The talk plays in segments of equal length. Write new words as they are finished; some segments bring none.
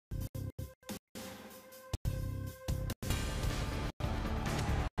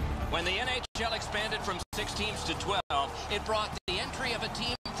When the NHL expanded from 6 teams to 12, it brought the entry of a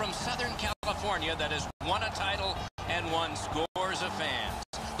team from Southern California that has won a title and won scores of fans.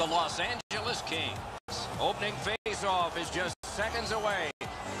 The Los Angeles Kings. Opening face-off is just seconds away.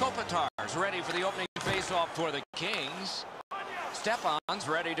 Kopitar's ready for the opening face-off for the Kings. Stepan's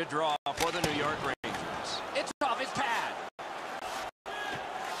ready to draw for the New York Rangers. It's off his pad.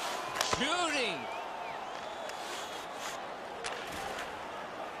 Shooting.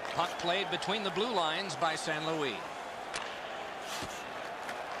 Puck played between the blue lines by San Luis.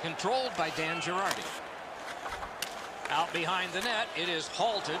 Controlled by Dan Girardi. Out behind the net, it is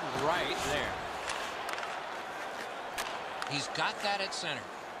halted right there. He's got that at center.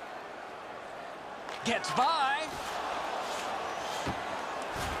 Gets by.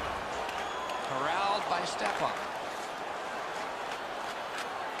 Corralled by Stepan.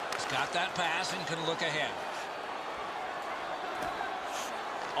 He's got that pass and can look ahead.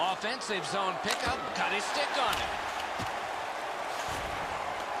 Offensive zone pickup. Got his stick on it.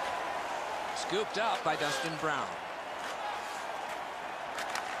 Scooped up by Dustin Brown.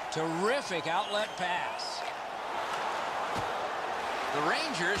 Terrific outlet pass. The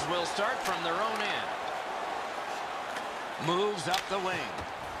Rangers will start from their own end. Moves up the wing.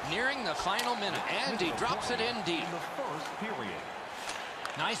 Nearing the final minute. And he drops it in deep.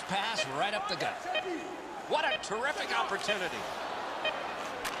 Nice pass right up the gut. What a terrific opportunity.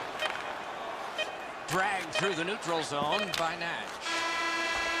 Dragged through the neutral zone by Nash.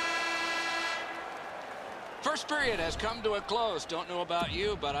 First period has come to a close. Don't know about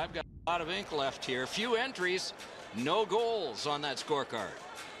you, but I've got a lot of ink left here. Few entries, no goals on that scorecard.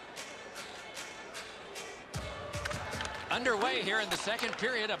 Underway here in the second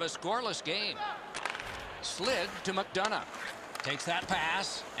period of a scoreless game. Slid to McDonough. Takes that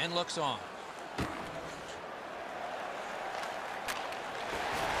pass and looks on.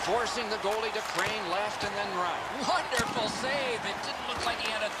 Forcing the goalie to crane left and then right. Wonderful save. It didn't look like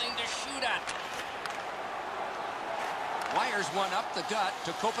he had a thing to shoot at. Wires one up the gut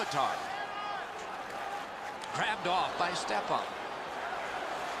to Kopitar. Grabbed off by Stepan.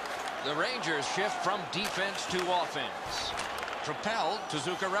 The Rangers shift from defense to offense. Propelled to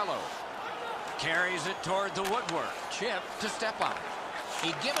Zuccarello. Carries it toward the woodwork. Chip to Stepan.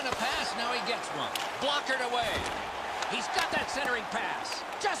 He'd given a pass, now he gets one. Blockered away. He's got that centering pass.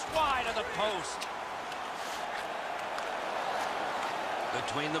 Just wide of the post.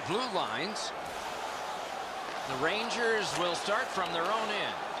 Between the blue lines, the Rangers will start from their own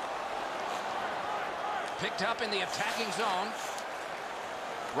end. Picked up in the attacking zone.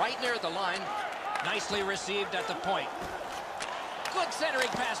 Right near the line. Nicely received at the point. Good centering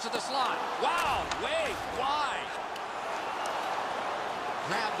pass to the slot. Wow, way wide.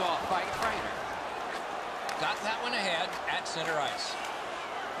 Grabbed off by Kreider. Got that one ahead at center ice.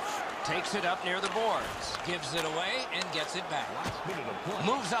 Takes it up near the boards. Gives it away and gets it back.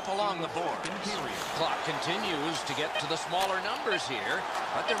 Moves up along the boards. Clock continues to get to the smaller numbers here,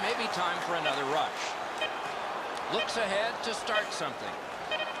 but there may be time for another rush. Looks ahead to start something.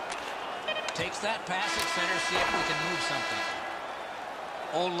 Takes that pass at center, see if we can move something.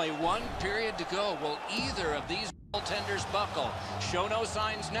 Only one period to go. Will either of these goaltenders buckle? Show no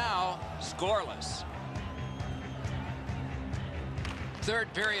signs now. Scoreless.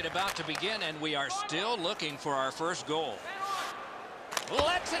 Third period about to begin, and we are still looking for our first goal.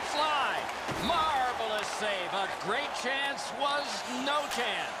 Lets it fly. Marvelous save. A great chance was no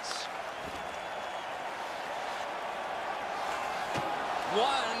chance.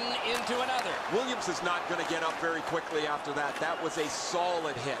 One into another. Williams is not going to get up very quickly after that. That was a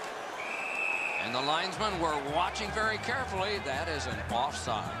solid hit. And the linesmen were watching very carefully. That is an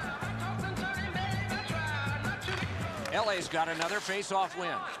offside. LA's got another face-off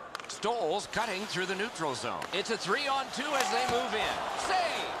win. Stoles cutting through the neutral zone. It's a 3-on-2 as they move in.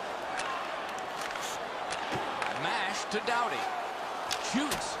 Save! Mash to Doughty.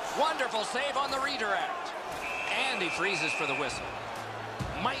 Shoots. Wonderful save on the redirect. And he freezes for the whistle.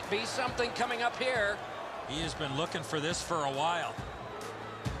 Might be something coming up here. He has been looking for this for a while.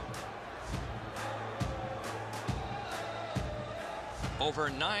 Over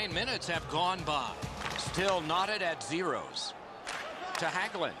 9 minutes have gone by. Still knotted at zeros. To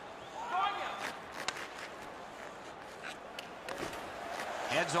Hagelin.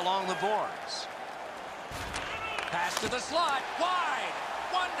 Heads along the boards. Pass to the slot. Wide.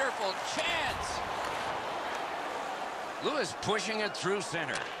 Wonderful chance. Lewis pushing it through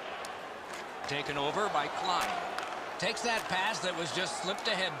center. Taken over by Klein. Takes that pass that was just slipped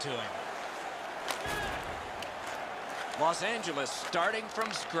ahead to him. Los Angeles starting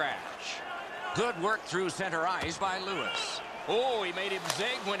from scratch. Good work through center ice by Lewis. Oh, he made him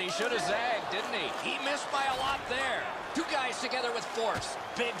zig when he should have zagged, didn't he? He missed by a lot there. Two guys together with force.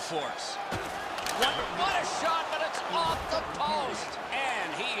 Big force. What a shot, but it's off the post.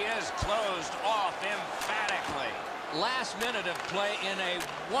 And he is closed off emphatically. Last minute of play in a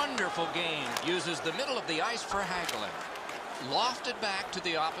wonderful game. Uses the middle of the ice for Hagelin. Lofted back to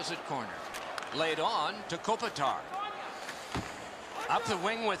the opposite corner. Laid on to Kopitar. Up the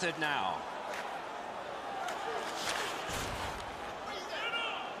wing with it now.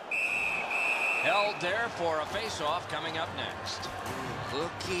 Held there for a face-off coming up next.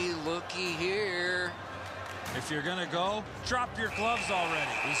 Looky here. If you're going to go, drop your gloves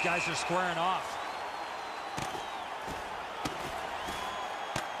already. These guys are squaring off.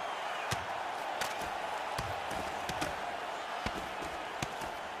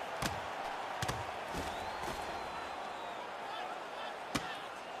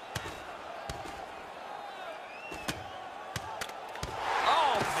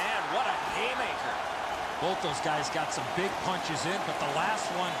 Both those guys got some big punches in, but the last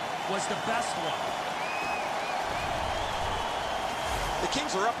one was the best one. The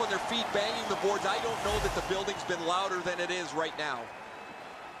Kings are up on their feet, banging the boards. I don't know that the building's been louder than it is right now.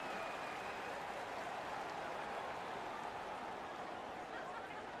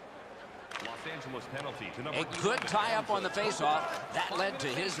 Los Angeles penalty to number a good tie-up on the face-off. That led to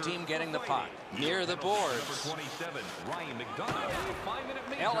his team getting the puck. Near the boards. Number 27, Ryan McDonagh. 5-minute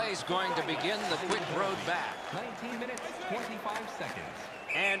major. LA's going to begin the quick road back. 19 minutes, 25 seconds.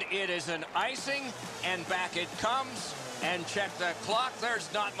 And it is an icing, and back it comes. And check the clock,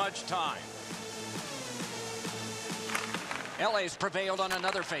 there's not much time. LA's prevailed on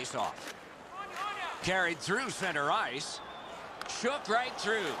another face-off. Carried through center ice. Shook right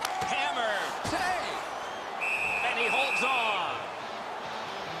through. Hammered. Save. And he holds on.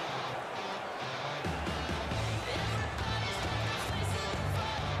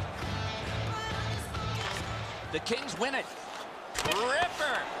 The Kings win it.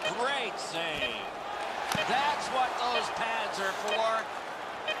 Ripper. Great save. That's what those pads are for.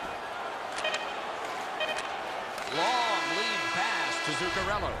 Long lead pass to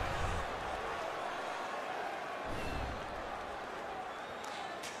Zuccarello.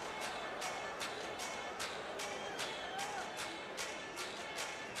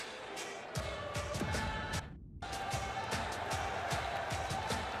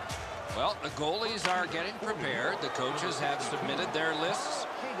 Well, the goalies are getting prepared. The coaches have submitted their lists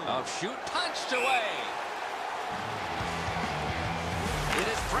of shoot punched away. It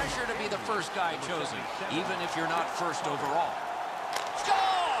is pressure to be the first guy chosen, even if you're not first overall. Score!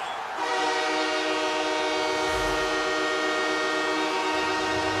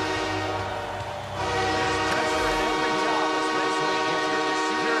 There's pressure at every job, especially if you're the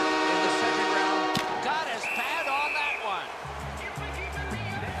shooter in the second round. Got his pad on that one.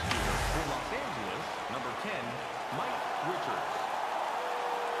 For Los Angeles, number 10, Mike Richards.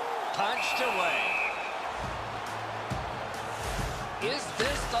 Punched away. Is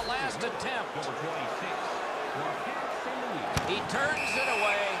this the last attempt? Number 26, Marquette St. Louis. He turns it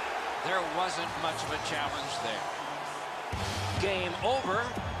away. There wasn't much of a challenge there. Game over.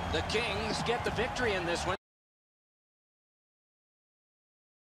 The Kings get the victory in this one.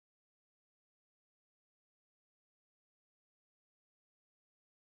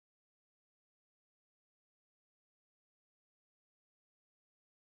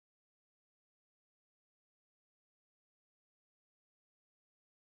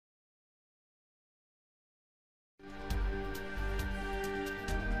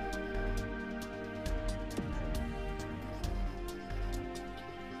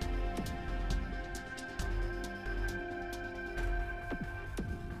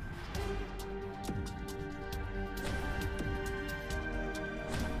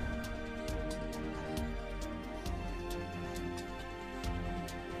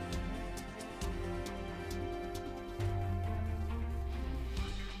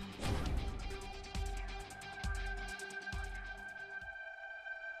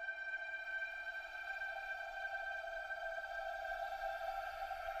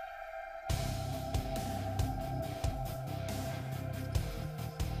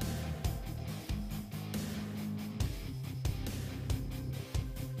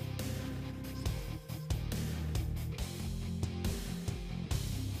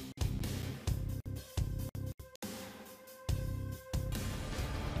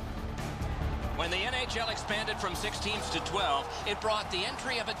 When the NHL expanded from 6 teams to 12, it brought the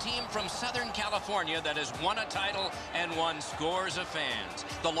entry of a team from Southern California that has won a title and won scores of fans.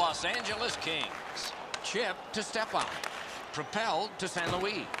 The Los Angeles Kings. Chip to Stepan. Propelled to San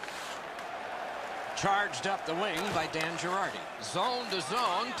Luis. Charged up the wing by Dan Girardi. Zone to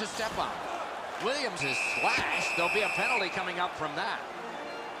zone to step on. Williams is slashed. There'll be a penalty coming up from that.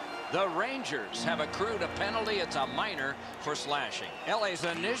 The Rangers have accrued a penalty. It's a minor for slashing. LA's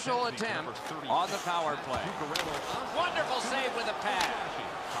initial attempt on the power play. Wonderful save with a pad.